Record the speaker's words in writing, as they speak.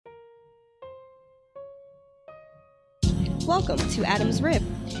Welcome to Adam's Rib.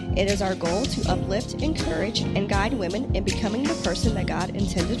 It is our goal to uplift, encourage, and guide women in becoming the person that God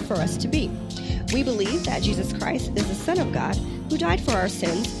intended for us to be. We believe that Jesus Christ is the Son of God who died for our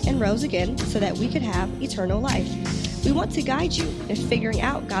sins and rose again so that we could have eternal life. We want to guide you in figuring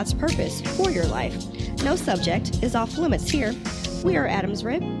out God's purpose for your life. No subject is off limits here. We are Adam's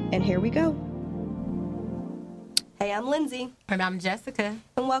Rib, and here we go. Hey, I'm Lindsay. And I'm Jessica.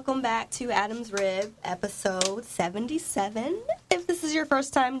 And welcome back to Adam's Rib, episode 77. If this is your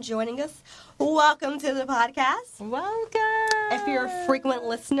first time joining us, welcome to the podcast. Welcome. If you're a frequent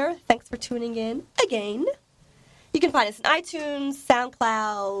listener, thanks for tuning in again. You can find us on iTunes,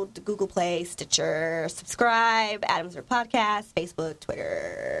 SoundCloud, Google Play, Stitcher. Subscribe, Adam's Rib Podcast, Facebook,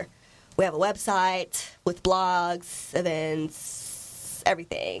 Twitter. We have a website with blogs, events,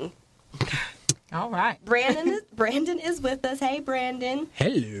 everything. All right. Brandon is with us. Hey, Brandon.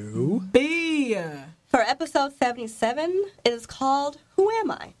 Hello. B. For episode 77, it is called Who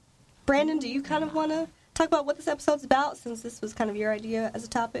Am I? Brandon, do you kind of want to talk about what this episode's about, since this was kind of your idea as a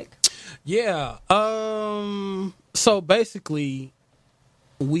topic? Yeah. So basically,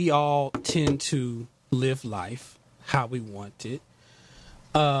 we all tend to live life how we want it.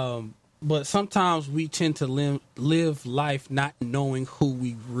 But sometimes we tend to live life not knowing who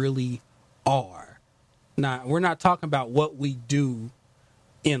we really are. Now, we're not talking about what we do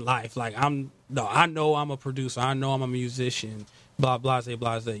in life. Like, I know I'm a producer. I know I'm a musician, blah, blah,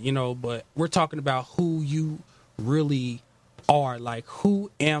 blah, you know, but we're talking about who you really are. Like,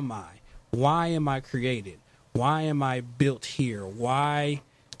 who am I? Why am I created? Why am I built here? Why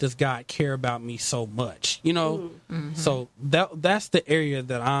does God care about me so much? You know? Mm-hmm. So that's the area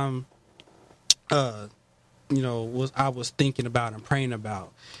that I'm, I was thinking about and praying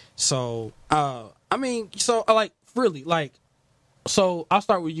about. So, so I'll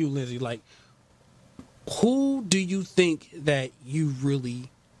start with you, Lindsay. Like, who do you think that you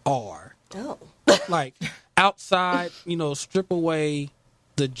really are? Oh. Like, outside, strip away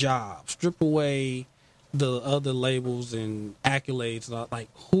the job, strip away the other labels and accolades. Like,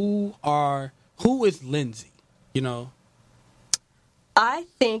 who is Lindsay, I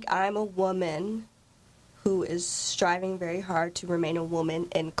think I'm a woman who is striving very hard to remain a woman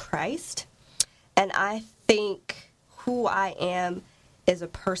in Christ. And I think who I am is a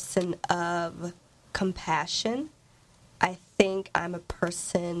person of compassion. I think I'm a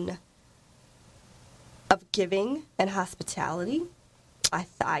person of giving and hospitality.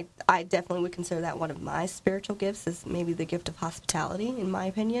 I definitely would consider that one of my spiritual gifts, is maybe the gift of hospitality, in my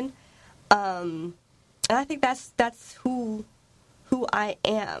opinion. And I think that's who I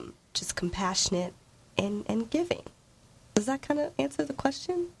am, just compassionate and giving. Does that kind of answer the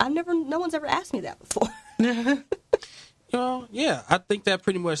question? No one's ever asked me that before. Yeah, I think that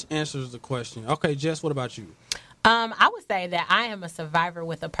pretty much answers the question. Okay, Jess, what about you? I would say that I am a survivor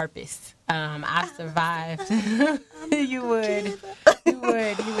with a purpose. I've survived. You would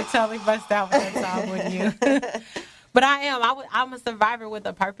totally bust out with that song, wouldn't you? But I'm a survivor with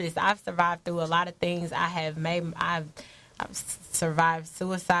a purpose. I've survived through a lot of things. I've survived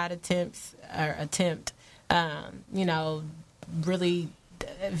suicide attempt, really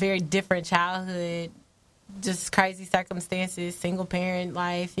very different childhood, just crazy circumstances, single parent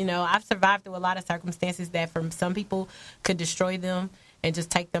life. I've survived through a lot of circumstances that from some people could destroy them and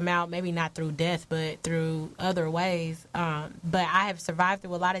just take them out, maybe not through death, but through other ways. But I have survived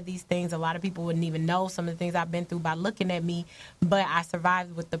through a lot of these things. A lot of people wouldn't even know some of the things I've been through by looking at me, but I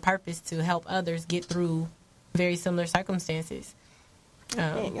survived with the purpose to help others get through very similar circumstances.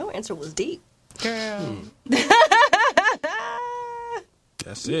 Man, your answer was deep. Girl.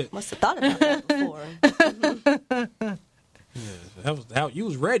 That's it. Must have thought about that before. Yeah, you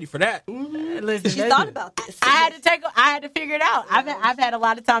was ready for that. Mm-hmm. Listen, she thought about this. I had to figure it out. I've had a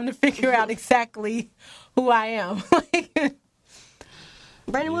lot of time to figure out exactly who I am.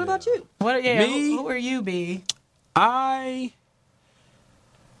 Brandon, what about you? Me? Who are you, B? I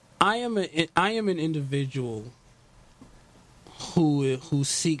am an individual who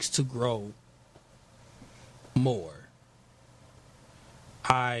seeks to grow more.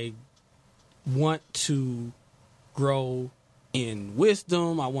 I want to grow in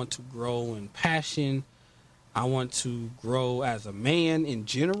wisdom. I want to grow in passion. I want to grow as a man in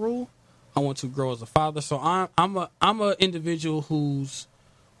general. I want to grow as a father. So I'm an individual who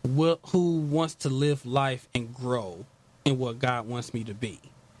wants to live life and grow in what God wants me to be.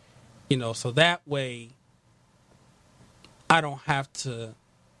 So that way I don't have to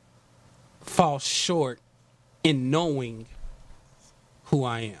fall short in knowing who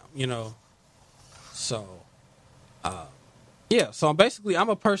I am, So, so basically I'm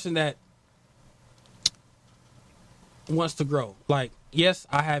a person that wants to grow. Like, yes,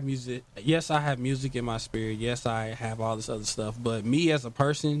 I have music. Yes, I have music in my spirit. Yes, I have all this other stuff. But me as a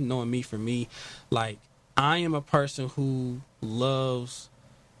person, knowing me for me, like, I am a person who loves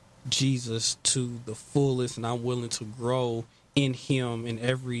Jesus to the fullest, and I'm willing to grow in him in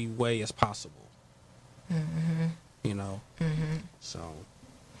every way as possible. Mm-hmm. You know? Mm-hmm. So.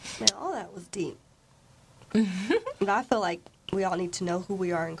 Man, all that was deep. But I feel like we all need to know who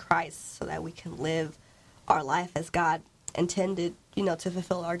we are in Christ so that we can live our life as God intended, you know, to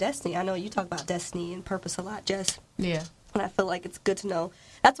fulfill our destiny. I know you talk about destiny and purpose a lot, Jess. Yeah. And I feel like it's good to know.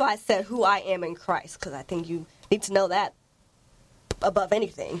 That's why I said who I am in Christ, because I think you need to know that above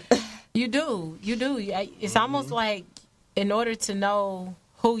anything. You do. It's almost like in order to know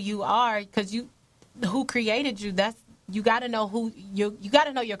who you are, because who created you, you got to know who you got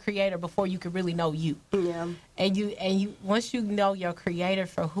to know your creator before you can really know you. Yeah. And you once you know your creator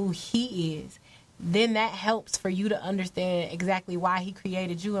for who he is, then that helps for you to understand exactly why he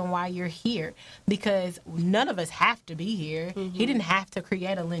created you and why you're here. Because none of us have to be here. Mm-hmm. He didn't have to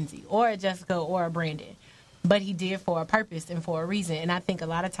create a Lindsay or a Jessica or a Brandon. But he did for a purpose and for a reason. And I think a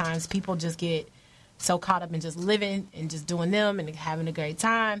lot of times people just get so caught up in just living and just doing them and having a great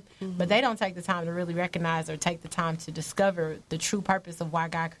time. Mm-hmm. But they don't take the time to really recognize or take the time to discover the true purpose of why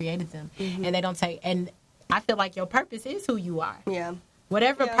God created them. Mm-hmm. And they don't and I feel like your purpose is who you are. Yeah.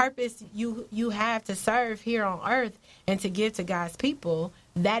 Whatever purpose you have to serve here on earth and to give to God's people,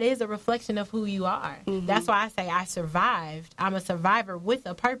 that is a reflection of who you are. Mm-hmm. That's why I say I survived. I'm a survivor with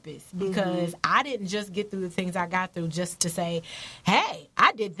a purpose, because I didn't just get through the things I got through just to say, hey,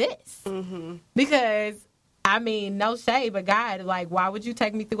 I did this. Mm-hmm. Because, I mean, no shade, but God, like, why would you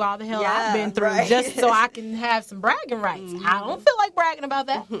take me through all the hell I've been through just so I can have some bragging rights? Mm-hmm. I don't feel like bragging about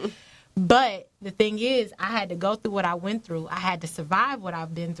that. But the thing is, I had to go through what I went through. I had to survive what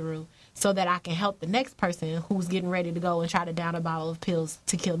I've been through so that I can help the next person who's getting ready to go and try to down a bottle of pills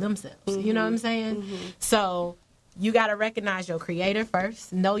to kill themselves. Mm-hmm. You know what I'm saying? Mm-hmm. So you got to recognize your creator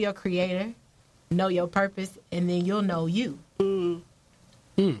first, know your creator, know your purpose, and then you'll know you. Mm.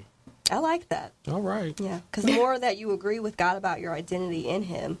 Mm. I like that. All right. Yeah, because the more that you agree with God about your identity in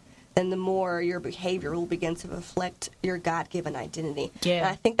him, then the more your behavior will begin to reflect your God-given identity. Yeah. And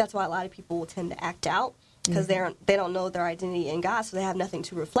I think that's why a lot of people will tend to act out, because they don't know their identity in God, so they have nothing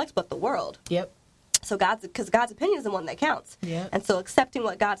to reflect but the world. Yep. So God's opinion is the one that counts. Yep. And so accepting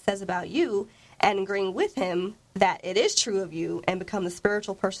what God says about you and agreeing with him that it is true of you and become the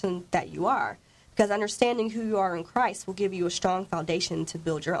spiritual person that you are. Because understanding who you are in Christ will give you a strong foundation to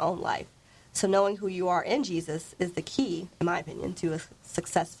build your own life. So knowing who you are in Jesus is the key, in my opinion, to a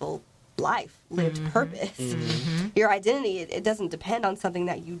successful life, lived purpose. Mm-hmm. Your identity, it doesn't depend on something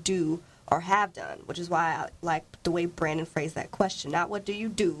that you do or have done, which is why I like the way Brandon phrased that question. Not what do you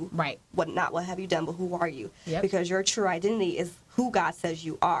do, right? Not what have you done, but who are you? Yep. Because your true identity is who God says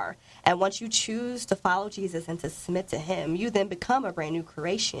you are. And once you choose to follow Jesus and to submit to him, you then become a brand new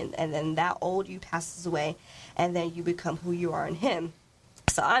creation. And then that old you passes away, and then you become who you are in him.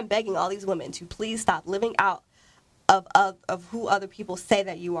 So I'm begging all these women to please stop living out of who other people say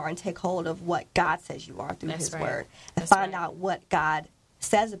that you are and take hold of what God says you are through his word. And find out what God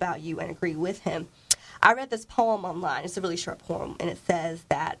says about you and agree with him. I read this poem online. It's a really short poem, and it says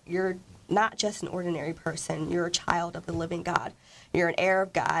that you're not just an ordinary person. You're a child of the living God. You're an heir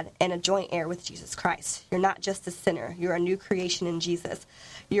of God and a joint heir with Jesus Christ. You're not just a sinner. You're a new creation in Jesus.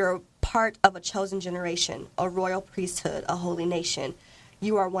 You're a part of a chosen generation, a royal priesthood, a holy nation.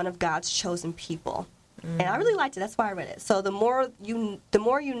 You are one of God's chosen people. And I really liked it. That's why I read it. So the more you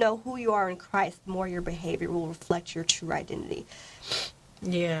know who you are in Christ, the more your behavior will reflect your true identity.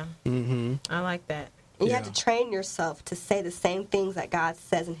 Yeah. Mm-hmm. I like that. And you have to train yourself to say the same things that God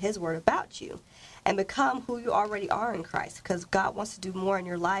says in his word about you and become who you already are in Christ, because God wants to do more in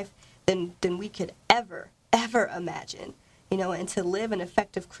your life than we could ever imagine. You know, and to live an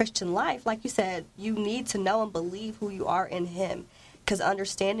effective Christian life, like you said, you need to know and believe who you are in him. Because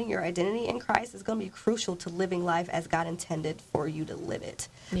understanding your identity in Christ is going to be crucial to living life as God intended for you to live it.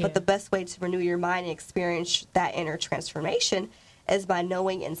 Yeah. But the best way to renew your mind and experience that inner transformation is by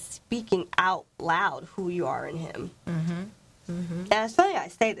knowing and speaking out loud who you are in him. Mm-hmm. Mm-hmm. And it's funny I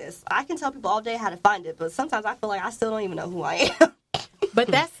say this. I can tell people all day how to find it, but sometimes I feel like I still don't even know who I am. But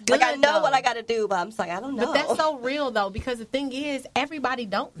that's good. Like, I know what I got to do, but I'm just like, I don't know. But that's so real, though, because the thing is, everybody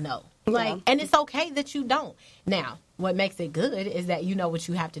don't know. And it's okay that you don't. Now, what makes it good is that you know what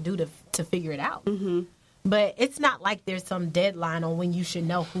you have to do to figure it out. Mm-hmm. But it's not like there's some deadline on when you should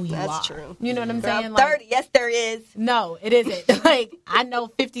know who you are. That's true. You know what I'm saying? I'm 30. Yes, there is. No, it isn't. Like, I know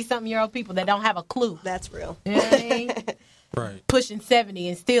 50-something-year-old people that don't have a clue. That's real. You know what I mean? Right. pushing 70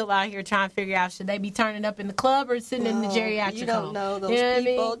 and still out here trying to figure out should they be turning up in the club or sitting in the No, geriatric you don't home. know those You know what I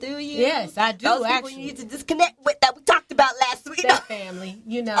people, mean? do you? Yes, I do, Those people actually. you need to disconnect with that we talked about last week. That family,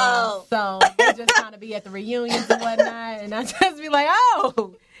 you know. Oh. So they just kind of be at the reunions and whatnot, and I just be like,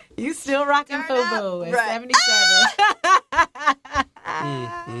 "Oh, you still rocking Turn up. FUBU at Right.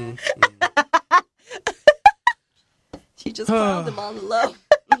 77?" She just found them on the low.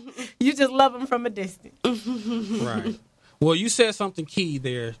 You just love them from a distance. Right. Well, you said something key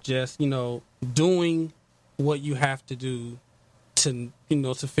there, Jess. Doing what you have to do to,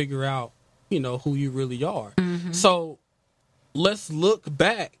 to figure out, who you really are. So let's look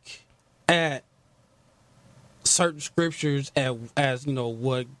back at certain scriptures as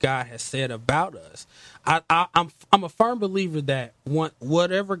what God has said about us. I'm a firm believer that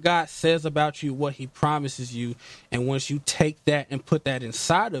whatever God says about you, what He promises you, and once you take that and put that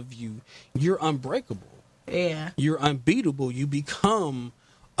inside of you, you're unbreakable. Yeah. You're unbeatable. You become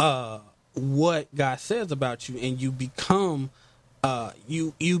what God says about you, and you become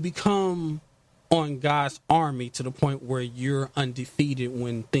you become on God's army to the point where you're undefeated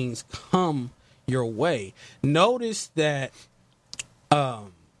when things come your way. Notice that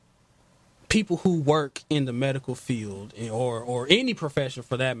people who work in the medical field or any profession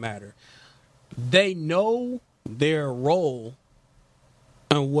for that matter, they know their role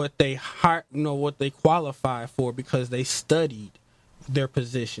and what they what they qualify for because they studied their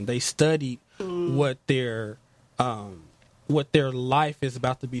position. They studied what their life is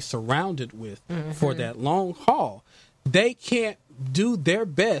about to be surrounded with for that long haul. They can't do their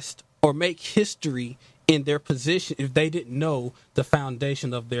best or make history in their position if they didn't know the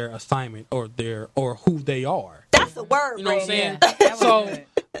foundation of their assignment or who they are. That's a word, You know what I'm saying? Yeah, that was good.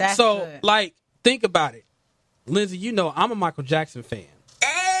 That's good. Like, think about it. Lindsay, I'm a Michael Jackson fan.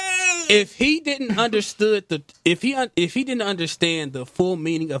 Hey! If he didn't if he didn't understand the full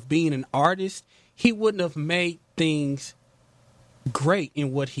meaning of being an artist, he wouldn't have made things great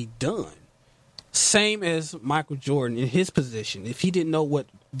in what he done. Same as Michael Jordan in his position. If he didn't know what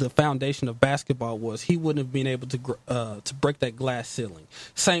the foundation of basketball was, he wouldn't have been able to break that glass ceiling.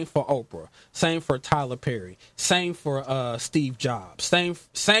 Same for Oprah. Same for Tyler Perry. Same for Steve Jobs.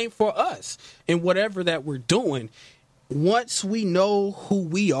 Same for us. And whatever that we're doing, once we know who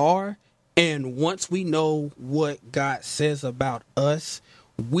we are and once we know what God says about us,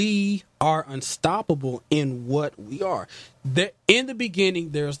 we are unstoppable in what we are. In the beginning,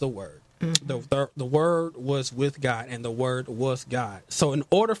 there's the Word. The Word was with God, and the Word was God. So in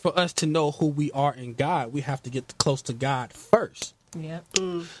order for us to know who we are in God, we have to get close to God first. Yep.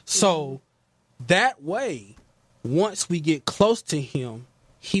 So that way, once we get close to Him,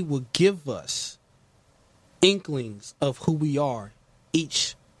 He will give us inklings of who we are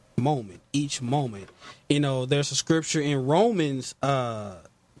each moment. There's a scripture in Romans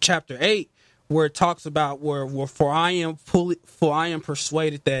chapter 8 where it talks about for I am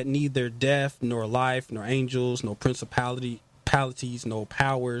persuaded that neither death nor life nor angels nor principalities no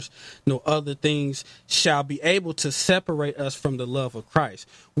powers no other things shall be able to separate us from the love of Christ,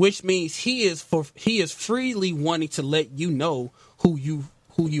 which means he is freely wanting to let you know who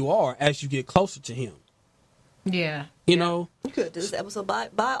you are as you get closer to Him. Yeah. You know, You could do this episode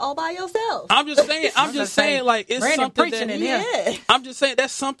all by yourself. I'm just saying, like, it's Brandon something preaching that, in here. Yeah. I'm just saying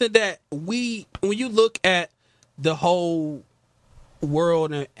that's something that when you look at the whole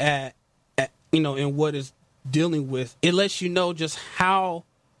world and at and what is dealing with, it lets you know just how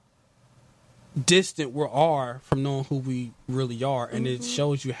distant we are from knowing who we really are, and it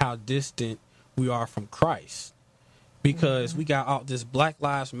shows you how distant we are from Christ, because we got all this Black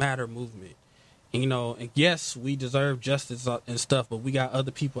Lives Matter movement. And yes, we deserve justice and stuff, but we got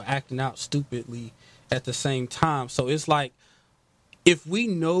other people acting out stupidly at the same time. So it's like, if we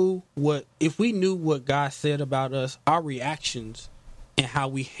knew what God said about us, our reactions and how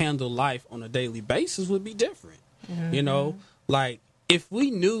we handle life on a daily basis would be different. Like, if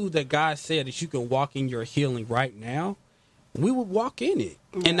we knew that God said that you can walk in your healing right now, we would walk in it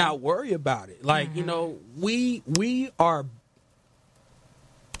and not worry about it. Like, we are,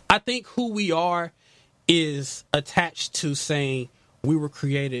 I think who we are is attached to saying we were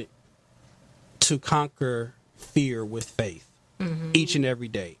created to conquer fear with faith each and every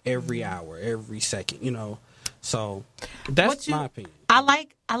day, every hour, every second, So that's my opinion. I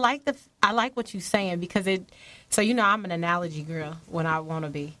like what you're saying, because I'm an analogy girl when I want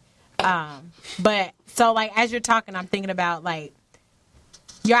to be. But so, like, as you're talking, I'm thinking about, like,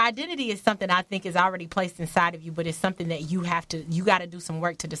 Your identity is something I think is already placed inside of you, but it's something that you got to do some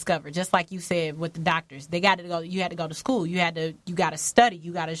work to discover. Just like you said with the doctors, you had to go to school. You got to study.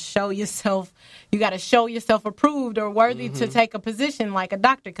 You got to show yourself approved or worthy to take a position like a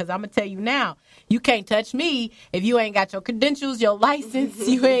doctor. Because I'm going to tell you now, you can't touch me if you ain't got your credentials, your license,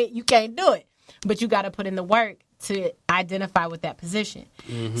 you can't do it. But you got to put in the work to identify with that position.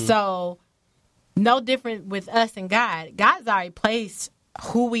 So no different with us and God. God's already placed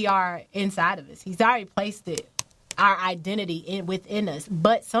who we are inside of us. He's already placed our identity within us.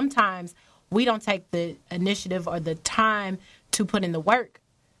 But sometimes we don't take the initiative or the time to put in the work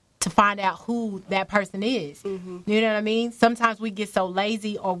to find out who that person is. You know what I mean? Sometimes we get so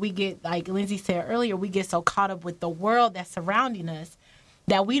lazy, or we get, like Lindsay said earlier, we get so caught up with the world that's surrounding us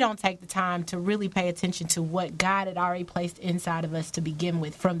that we don't take the time to really pay attention to what God had already placed inside of us to begin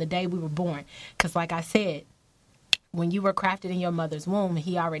with from the day we were born. Because like I said, when you were crafted in your mother's womb,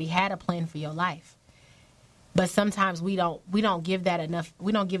 he already had a plan for your life. But sometimes we don't give that enough.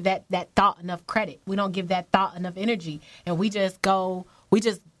 We don't give that thought enough credit. We don't give that thought enough energy. And we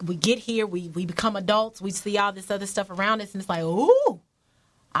get here, we become adults. We see all this other stuff around us, and it's like, ooh,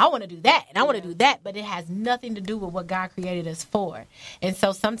 I want to do that, and I want to do that. But it has nothing to do with what God created us for. And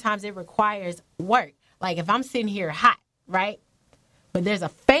so sometimes it requires work. Like if I'm sitting here hot, right? But there's a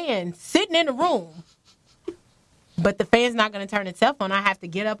fan sitting in the room, but the fan's not going to turn itself on. I have to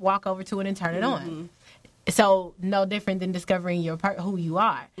get up, walk over to it, and turn it on. So no different than discovering who you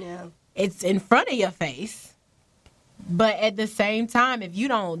are. Yeah. It's in front of your face. But at the same time, if you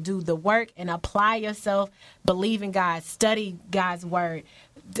don't do the work and apply yourself, believe in God, study God's word,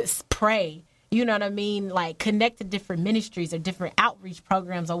 just pray, you know what I mean? Like connect to different ministries or different outreach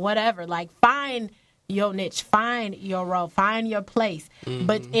programs or whatever. Like find your niche, find your role, find your place.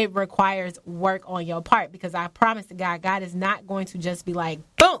 But it requires work on your part, because I promise to God is not going to just be like,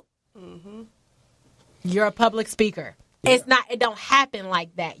 boom, you're a public speaker. Yeah. It don't happen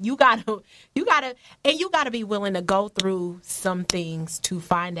like that. You gotta be willing to go through some things to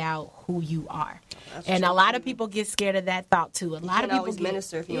find out who you are. That's and true. A lot of people get scared of that thought too. A lot of people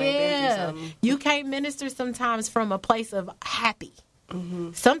minister if you ain't been through something. You can't minister sometimes from a place of happy.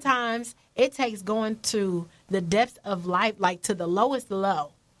 Sometimes it takes going to the depths of life, like to the lowest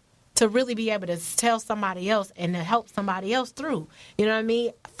low, to really be able to tell somebody else and to help somebody else through. You know what I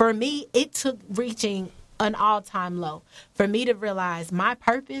mean? For me, it took reaching an all-time low for me to realize my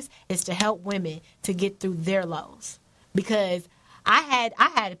purpose is to help women to get through their lows. Because I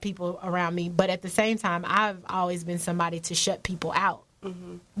had people around me, but at the same time, I've always been somebody to shut people out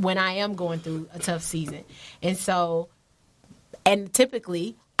when I am going through a tough season. And so, and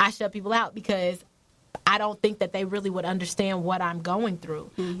typically, I shut people out because I don't think that they really would understand what I'm going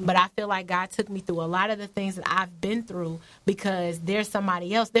through. But I feel like God took me through a lot of the things that I've been through because there's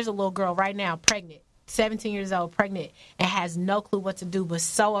somebody else. There's a little girl right now, pregnant, 17 years old, pregnant, and has no clue what to do, but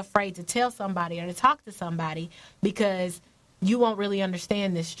so afraid to tell somebody or to talk to somebody because you won't really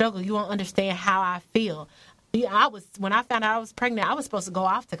understand this struggle. You won't understand how I feel. When I found out I was pregnant, I was supposed to go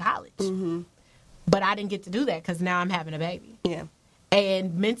off to college. But I didn't get to do that because now I'm having a baby. Yeah.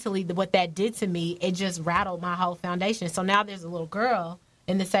 And mentally, what that did to me, it just rattled my whole foundation. So now there's a little girl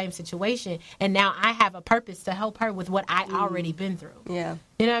in the same situation, and now I have a purpose to help her with what I already been through. Yeah.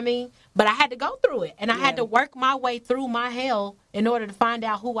 You know what I mean? But I had to go through it, and I had to work my way through my hell in order to find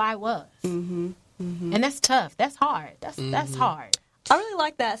out who I was. And that's tough. That's hard. That's hard. I really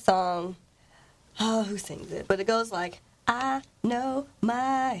like that song. Oh, who sings it? But it goes like, I know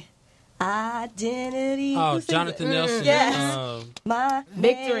my identity. Oh, Jonathan Nelson. Yes. My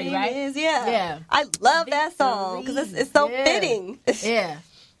Victory, right? Is, yeah. I love that song because it's so fitting. Yeah.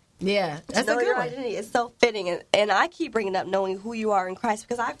 That's a good one. Identity is so fitting. And I keep bringing up knowing who you are in Christ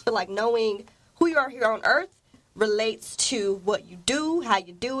because I feel like knowing who you are here on earth relates to what you do, how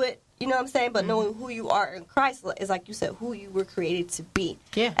you do it. You know what I'm saying? But knowing who you are in Christ is, like you said, who you were created to be.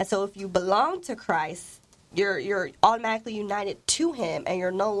 Yeah. And so if you belong to Christ, you're automatically united to him, and you're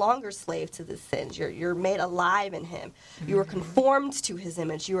no longer slave to the sins. You're made alive in him. You are conformed to his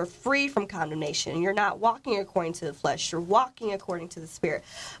image. You are free from condemnation. You're not walking according to the flesh. You're walking according to the Spirit.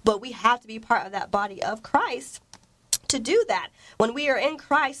 But we have to be part of that body of Christ to do that. When we are in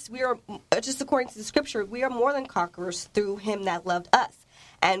Christ, we are, just according to the Scripture, we are more than conquerors through him that loved us.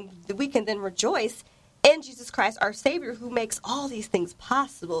 And we can then rejoice in Jesus Christ, our Savior, who makes all these things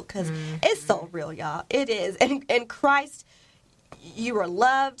possible, because it's so real, y'all. It is. And in Christ, you are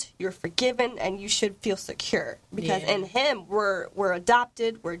loved, you're forgiven, and you should feel secure because Yeah. in Him we're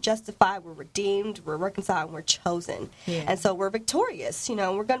adopted, we're justified, we're redeemed, we're reconciled, and we're chosen, Yeah. and so we're victorious. We're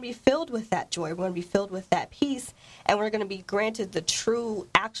going to be filled with that joy, we're going to be filled with that peace, and we're going to be granted the true,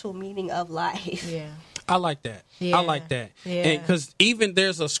 actual meaning of life. Yeah. I like that. Yeah. I like that. Yeah. Because even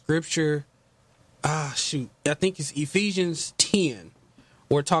there's a scripture, I think it's Ephesians 10,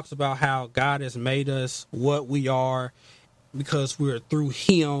 where it talks about how God has made us what we are because we're through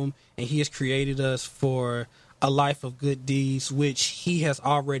Him, and He has created us for a life of good deeds, which He has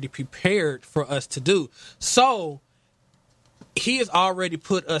already prepared for us to do. So He has already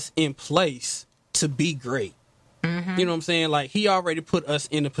put us in place to be great. Mm-hmm. You know what I'm saying? Like, He already put us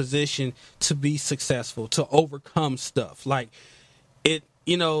in a position to be successful, to overcome stuff. Like,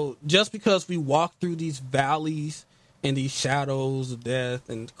 just because we walk through these valleys and these shadows of death,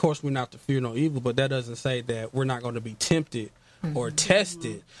 and of course we're not to fear no evil, but that doesn't say that we're not going to be tempted or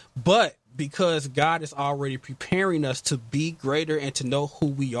tested. But because God is already preparing us to be greater and to know who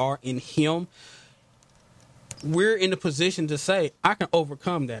we are in Him, we're in a position to say, I can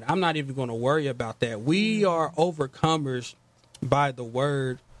overcome that. I'm not even going to worry about that. We are overcomers by the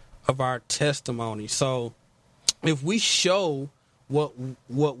word of our testimony. So if we show what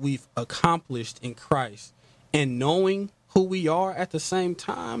we've accomplished in Christ and knowing who we are at the same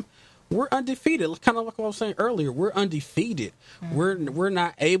time, we're undefeated. Kind of like what I was saying earlier, we're undefeated. We're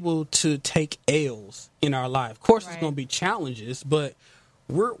not able to take L's in our life. Of course, there's going to be challenges, but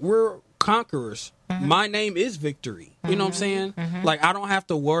we're conquerors. My name is victory. You know what I'm saying? Like, I don't have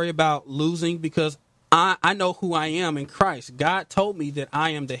to worry about losing because I know who I am in Christ. God told me that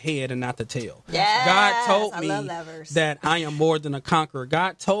I am the head and not the tail. Yes, God told I me love that verse. that I am more than a conqueror.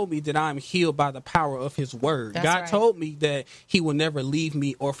 God told me that I am healed by the power of His word. That's God right. told me that He will never leave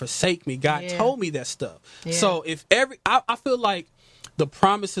me or forsake me. God Yeah. told me that stuff. Yeah. So if I feel like the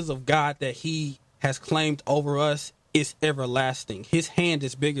promises of God that He has claimed over us is everlasting. His hand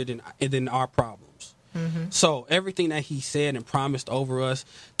is bigger than our problems. So everything that He said and promised over us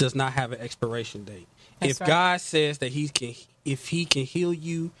does not have an expiration date. That's If right. God says that if He can heal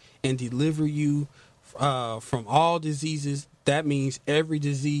you and deliver you from all diseases, that means every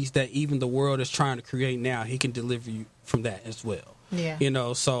disease that even the world is trying to create now, He can deliver you from that as well. Yeah.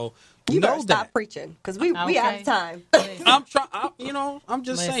 So You know better stop that. preaching because we Okay. out of time. Listen, I'm trying. I'm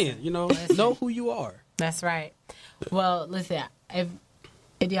just Listen. saying. Listen. Know who you are. that's right. Well, listen, do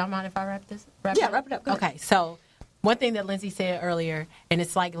y'all mind if I wrap this? Yeah, wrap it up. Go ahead. Okay, so one thing that Lindsay said earlier, and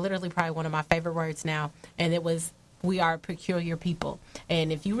it's like literally probably one of my favorite words now, and it was, we are a peculiar people.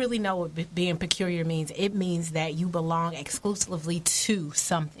 And if you really know what being peculiar means, it means that you belong exclusively to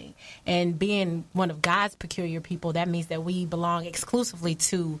something. And being one of God's peculiar people, that means that we belong exclusively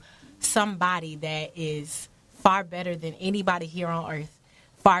to somebody that is far better than anybody here on earth.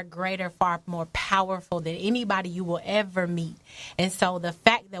 Far greater, far more powerful than anybody you will ever meet. And so the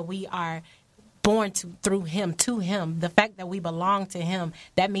fact that we are born through Him, to Him, the fact that we belong to Him,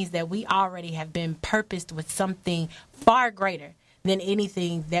 that means that we already have been purposed with something far greater than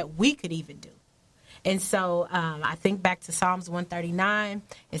anything that we could even do. And so I think back to Psalms 139.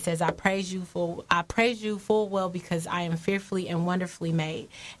 It says, I praise you full well because I am fearfully and wonderfully made.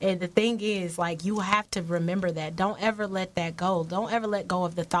 And the thing is, like, you have to remember that. Don't ever let that go. Don't ever let go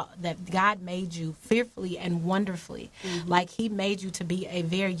of the thought that God made you fearfully and wonderfully. Like, He made you to be a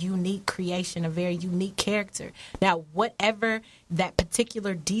very unique creation, a very unique character. Now, whatever that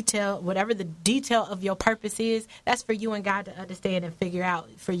particular detail, whatever the detail of your purpose is, that's for you and God to understand and figure out,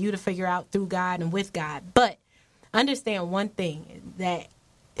 for you to figure out through God and with God. But understand one thing, that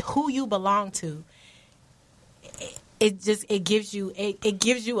who you belong to, it gives you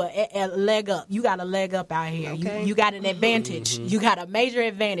a leg up. You got a leg up out here. Okay. You got an advantage. You got a major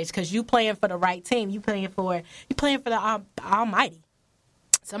advantage because you playing for the right team. You playing for the Almighty.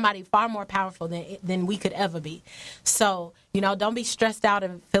 Somebody far more powerful than we could ever be. So, don't be stressed out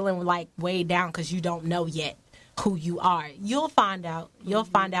and feeling like way down because you don't know yet who you are. You'll find out.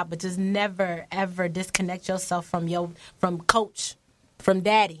 But just never ever disconnect yourself from coach, from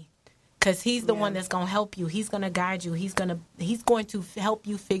daddy, because he's the one that's going to help you. He's going to guide you. He's going to help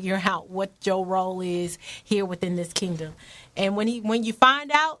you figure out what your role is here within this kingdom. And when you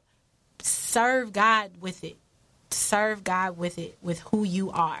find out, serve God with it. Serve God with it, with who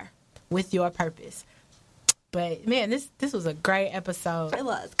you are, with your purpose. But man, this was a great episode. It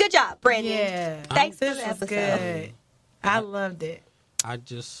was. Good job, Brandon. Yeah, Thanks for this the was episode. good. I loved it. I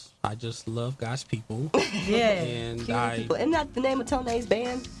just love God's people. Yeah, And Peculiar people. Isn't that the name of Tone's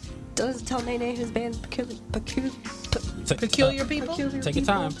band? Doesn't Tone name his band Peculiar peculiar people. Peculiar Take your people?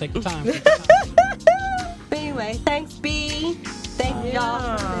 time. Take your time. But anyway, thanks, B. Thank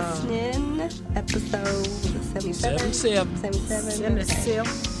y'all for listening. Episode 77. 77. 77. In the Okay. seal.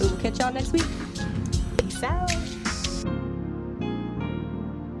 We will catch y'all next week. Peace out.